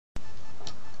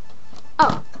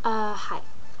Oh, hi.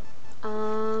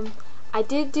 I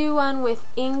did do one with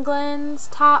England's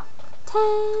top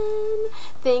 10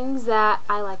 things that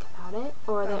I like about it,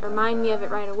 or that remind me of it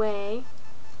right away.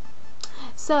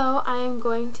 So I'm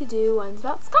going to do ones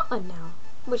about Scotland now,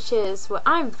 which is what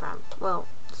I'm from. Well,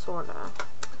 sorta.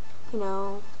 You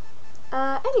know.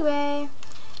 Anyway,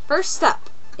 first up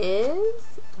is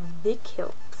the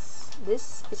kilts.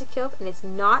 This is a kilt, and it's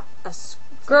not a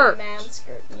skirt. It's a man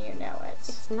skirt, and you know it.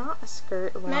 It's not a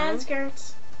skirt. Man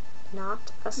skirts.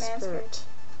 Not a skirt.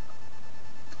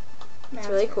 Man It's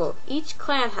really skirt. cool. Each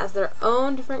clan has their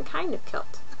own different kind of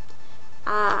kilt.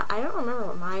 I don't remember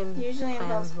what mine Usually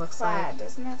involves looks plaid, like.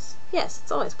 doesn't it? Yes,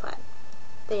 it's always plaid.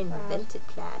 They invented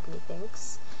plaid,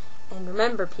 methinks. And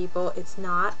remember, people, it's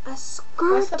not a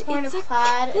skirt. What's the point it's of a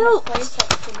plaid kilt. in a place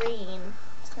that's green?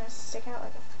 It's gonna stick out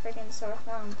like a friggin' sore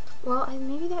thumb. Well,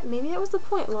 maybe that was the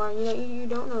point, Lauren. You know, you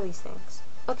don't know these things.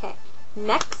 Okay,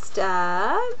 next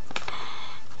up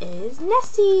is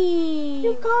Nessie.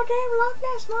 You goddamn Loch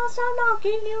Ness monster! I'm not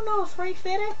kidding you. No,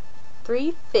 350.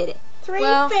 350. 350.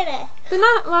 Well,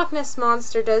 the Loch Ness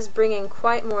monster does bring in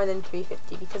quite more than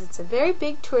 350 because it's a very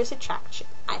big tourist attraction,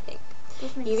 I think.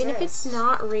 Even if it's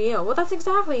not real. Well, that's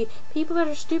exactly. People that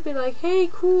are stupid, like, hey,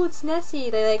 cool, it's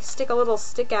Nessie. They, like, stick a little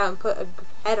stick out and put a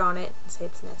head on it and say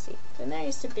it's Nessie. Didn't there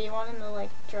used to be one in the, like,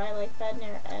 dry lake bed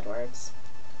near Edwards?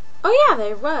 Oh, yeah,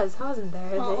 there was. Wasn't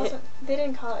there? Well, they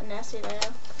didn't call it Nessie, though.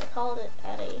 They called it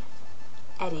Eddie.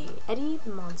 Eddie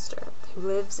the monster who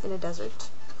lives in a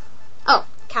desert. Oh,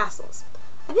 castles.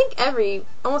 I think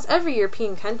almost every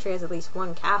European country has at least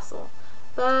one castle.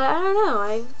 But I don't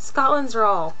know. Scotland's are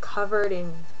all covered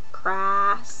in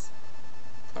grass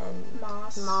and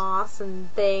moss and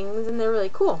things, and they're really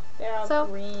cool. They're all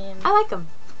green. I like them.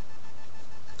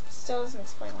 Still doesn't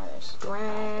explain why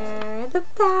they're The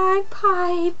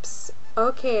bagpipes.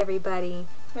 Okay, everybody.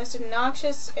 Most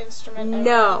obnoxious instrument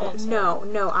ever invented.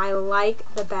 No. I like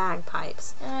the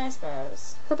bagpipes. I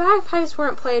suppose. The bagpipes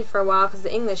weren't played for a while because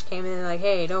the English came in and they're like,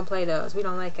 hey, don't play those. We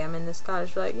don't like them. And the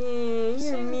Scottish were like, yeah,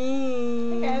 you're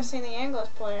mean. I think I've seen the English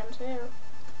play them too.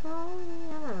 Oh,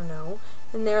 I don't know.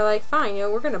 And they were like, fine,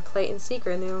 we're going to play it in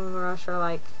secret. And the English are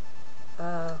like,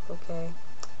 okay.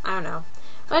 I don't know.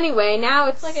 Anyway, now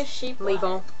it's like a sheep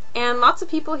legal. And lots of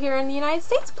people here in the United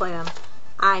States play them.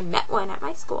 I met one at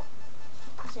my school.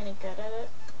 Is he any good at it?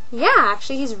 Yeah,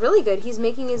 actually, he's really good. He's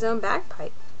making his own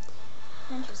bagpipe.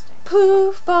 Interesting.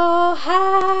 Poof ball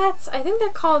hats. I think they're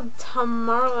called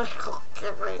tamar.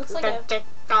 Looks like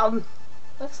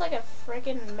a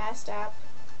friggin' messed up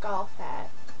golf hat.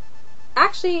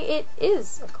 Actually, it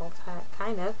is a golf hat,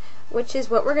 kind of, which is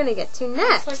what we're going to get to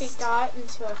next. Looks like he got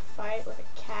into a fight with a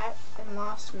cat and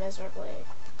lost miserably.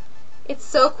 It's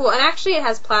so cool. And actually, it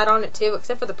has plaid on it, too,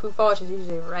 except for the poof ball, which is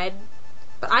usually red.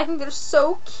 But I think they're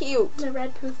so cute. The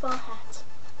red poof ball hat.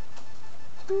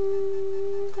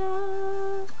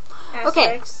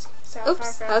 Okay. Oops,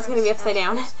 that was going to be upside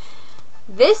down.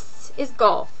 This is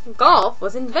golf. Golf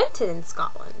was invented in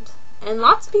Scotland. And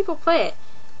lots of people play it,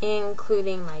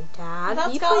 including my dad. I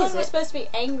thought Scotland was supposed to be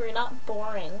angry, not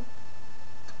boring.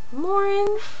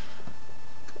 Boring.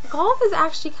 Golf is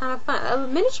actually kind of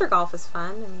fun. Miniature golf is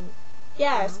fun. I mean,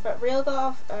 yes, but real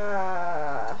golf,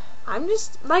 I'm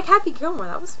just like Happy Gilmore.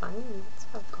 That was fun. It's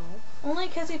about golf. Only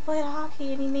because he played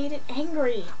hockey and he made it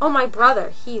angry. Oh, my brother.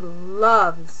 He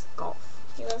loves golf.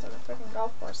 He lives on a freaking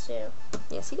golf course too.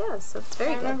 Yes, he does. So it's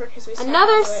very good. I remember because we sat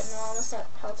Another into it and almost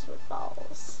got pelted with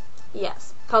balls.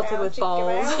 Yes, pelted with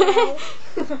balls. Wow.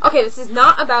 Okay, this is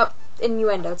not about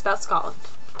innuendo. It's about Scotland.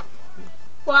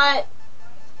 What?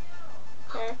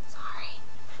 Okay. Sorry.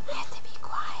 I have to be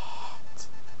quiet.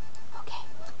 Okay.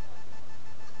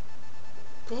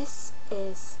 This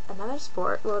is another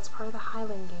sport. Well, it's part of the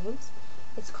Highland Games.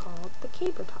 It's called the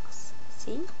caber toss.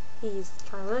 See? He's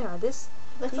trying really hard. This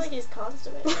looks like he's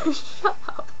constipated. Shut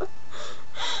up.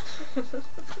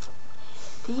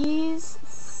 These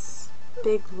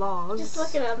big logs. Just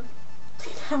look at him.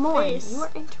 Come on, you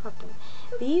are interrupting.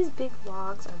 These big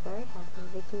logs are very heavy.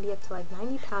 They can be up to like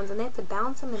 90 pounds, and they have to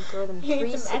balance them and throw them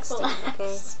 360.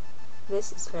 Okay,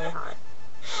 this is very hard.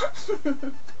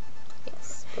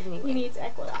 Yes, but anyway. He needs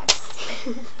Equinox.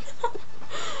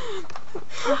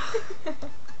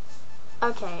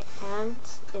 Okay, and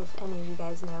if any of you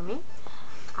guys know me,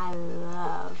 I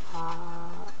love,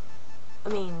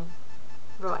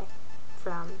 Roy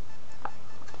from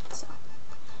so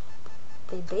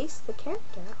they based the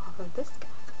character off of this guy.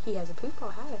 He has a poof ball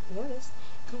hat, if you noticed,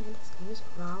 and his name is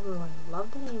Rob Roy.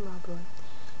 Love the name Rob Roy.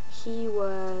 He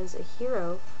was a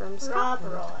hero from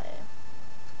Scotland. Rob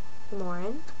Roy.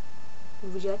 Lauren,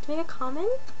 would you like to make a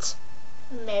comment?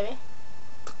 Maybe.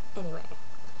 Anyway,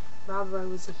 Rob Roy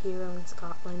was a hero in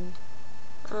Scotland.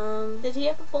 Did he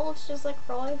have a bulge just like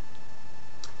Roy?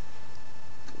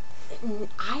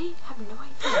 I have no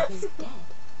idea. He's dead.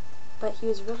 But he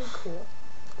was really cool.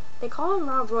 They call him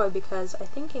Rob Roy because I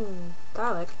think in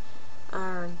Gaelic,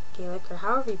 or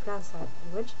however you pronounce that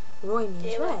language, Roy means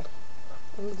Gaelic. red.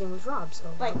 And his name was Rob,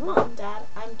 so Like Rob Roy. Mom, Dad,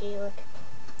 I'm Gaelic.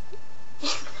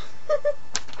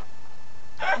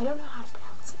 I don't know how to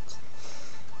pronounce it.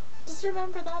 Just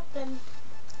remember that then.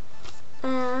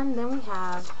 And then we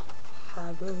have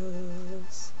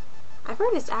haggis. I've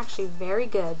heard it's actually very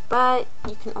good, but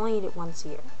you can only eat it once a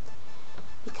year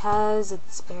because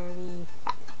it's very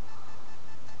fattening.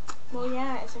 Well,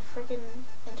 yeah, it's a freaking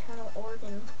internal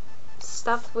organ.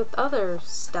 Stuffed with other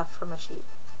stuff from a sheep.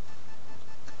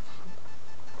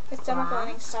 It's stomach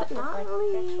lining Last stuff but with not like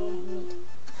actual meat.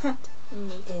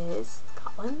 Meat. is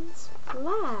Scotland's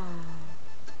flag.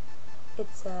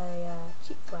 It's a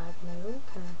cheap flag,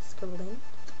 kind of scribbled in.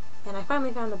 And I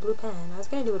finally found a blue pen. I was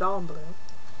going to do it all in blue.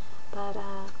 But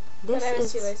this But I was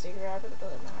is... too lazy to grab it,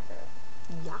 but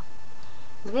Yeah.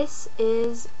 This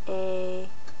is a...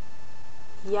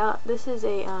 Yeah, this is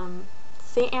a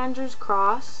St. Andrew's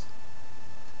cross.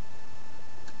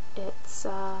 It's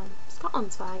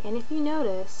Scotland's flag. And if you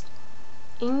noticed,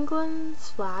 England's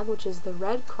flag, which is the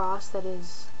red cross that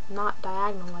is not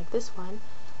diagonal like this one,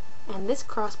 and this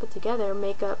cross put together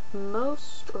make up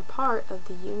most or part of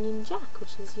the Union Jack,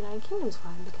 which is the United Kingdom's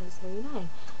flag because they're united.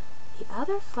 The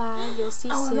other flag you'll see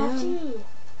soon,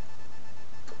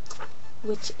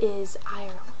 which is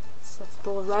Ireland's. That's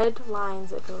the red lines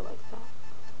that go like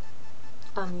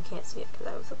that. You can't see it because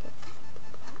I was looking at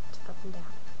that up and down.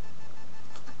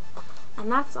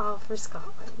 And that's all for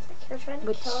Scotland. like you're trying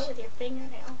to kill it with your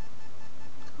fingernail.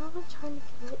 I'm not trying to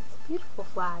kill it. It's a beautiful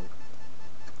flag.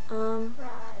 Right.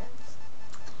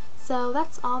 So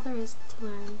that's all there is to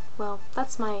learn. Well,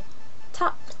 that's my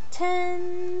top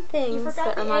 10 things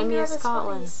that remind me of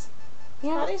Scotland.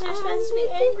 Yeah, Scotties are supposed to be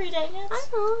angry, dang it. I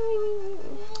know. I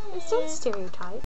mean, it's not stereotype.